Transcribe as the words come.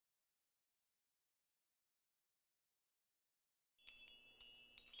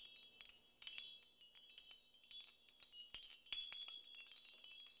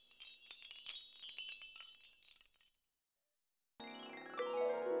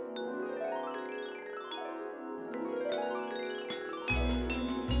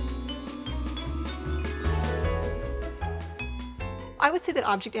I would say that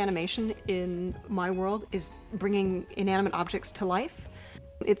object animation in my world is bringing inanimate objects to life.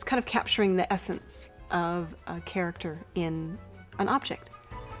 It's kind of capturing the essence of a character in an object.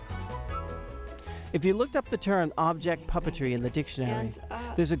 If you looked up the term object puppetry in the dictionary,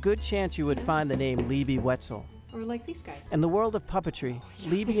 there's a good chance you would find the name Libby Wetzel. Or like these guys. In the world of puppetry,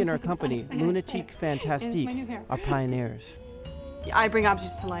 Libby and her company, Lunatique Fantastique, are pioneers. I bring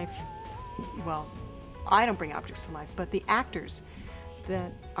objects to life. Well, I don't bring objects to life, but the actors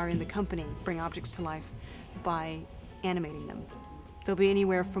that are in the company bring objects to life by animating them. There'll be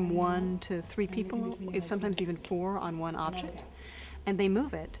anywhere from 1 to 3 people, sometimes even 4 on one object, and they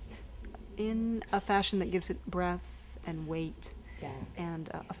move it in a fashion that gives it breath and weight and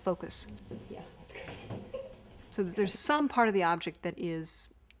a focus. So that there's some part of the object that is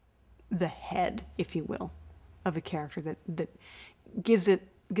the head, if you will, of a character that gives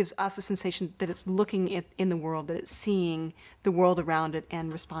us a sensation that it's looking in the world, that it's seeing the world around it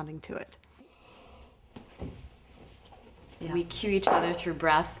and responding to it. Yeah. We cue each other through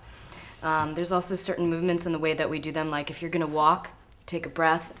breath. There's also certain movements in the way that we do them, like if you're gonna walk, take a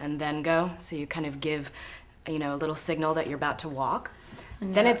breath and then go, so you kind of give, a little signal that you're about to walk. Yeah.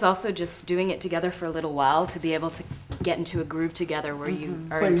 Then it's also just doing it together for a little while to be able to get into a groove together where you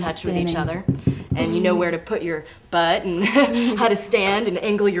are in touch with each other. And you know where to put your butt and how to stand and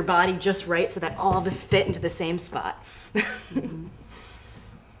angle your body just right so that all of us fit into the same spot. And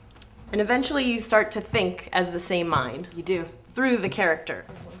eventually you start to think as the same mind. You do. Through the character.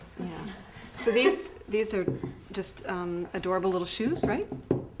 Yeah. So these are just adorable little shoes, right?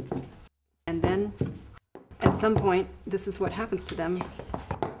 And then at some point, this is what happens to them.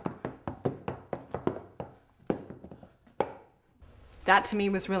 That to me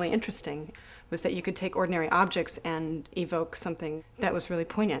was really interesting, was that you could take ordinary objects and evoke something that was really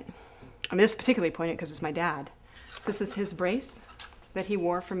poignant. I mean, this is particularly poignant because it's my dad. This is his brace that he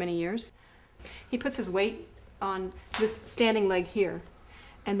wore for many years. He puts his weight on this standing leg here,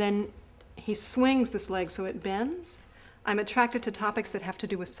 and then he swings this leg so it bends. I'm attracted to topics that have to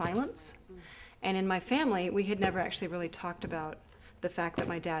do with silence. And in my family, we had never actually really talked about the fact that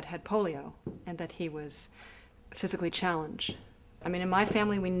my dad had polio and that he was physically challenged. I mean, in my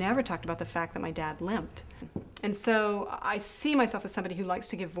family, we never talked about the fact that my dad limped. And so I see myself as somebody who likes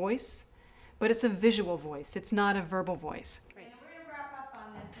to give voice, but it's a visual voice. It's not a verbal voice.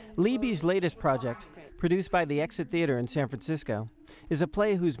 Libby's latest project, produced by the Exit Theater in San Francisco, is a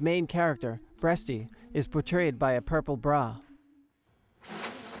play whose main character, Breasty, is portrayed by a purple bra.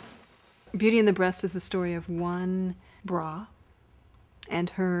 Beauty and the Breast is the story of one bra and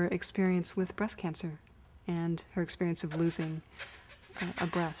her experience with breast cancer and her experience of losing a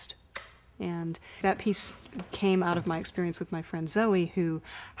breast. And that piece came out of my experience with my friend Zoe, who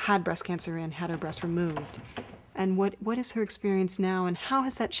had breast cancer and had her breast removed. And what is her experience now, and how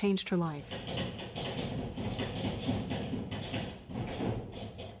has that changed her life?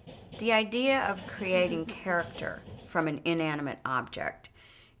 The idea of creating character from an inanimate object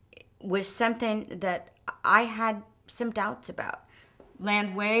was something that I had some doubts about.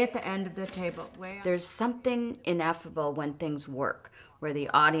 Land way at the end of the table. There's something ineffable when things work, where the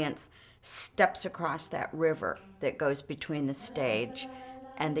audience steps across that river that goes between the stage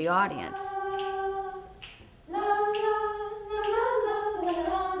and the audience.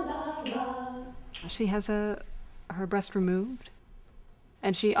 She has her breast removed,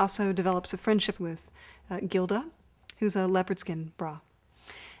 and she also develops a friendship with Gilda, who's a leopard skin bra.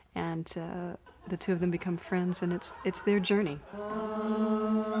 And the two of them become friends, and it's their journey.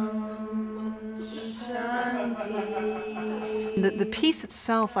 The piece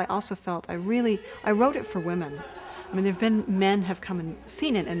itself, I also felt, I wrote it for women. I mean, men have come and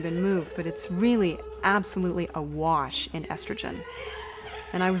seen it and been moved, but it's really absolutely awash in estrogen.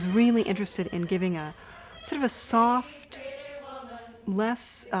 And I was really interested in giving a sort of a soft,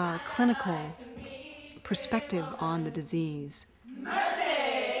 less clinical perspective on the disease. Mercy!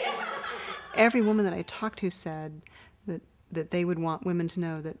 Every woman that I talked to said that they would want women to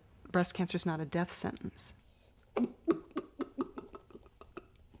know that breast cancer is not a death sentence.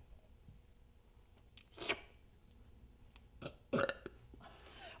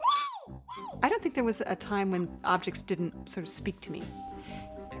 I don't think there was a time when objects didn't sort of speak to me.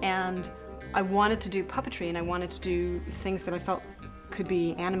 And I wanted to do puppetry, and I wanted to do things that I felt could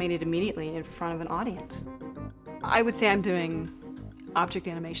be animated immediately in front of an audience. I would say I'm doing object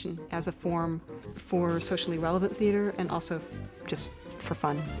animation as a form for socially relevant theater and also just for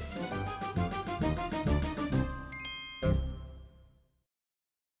fun.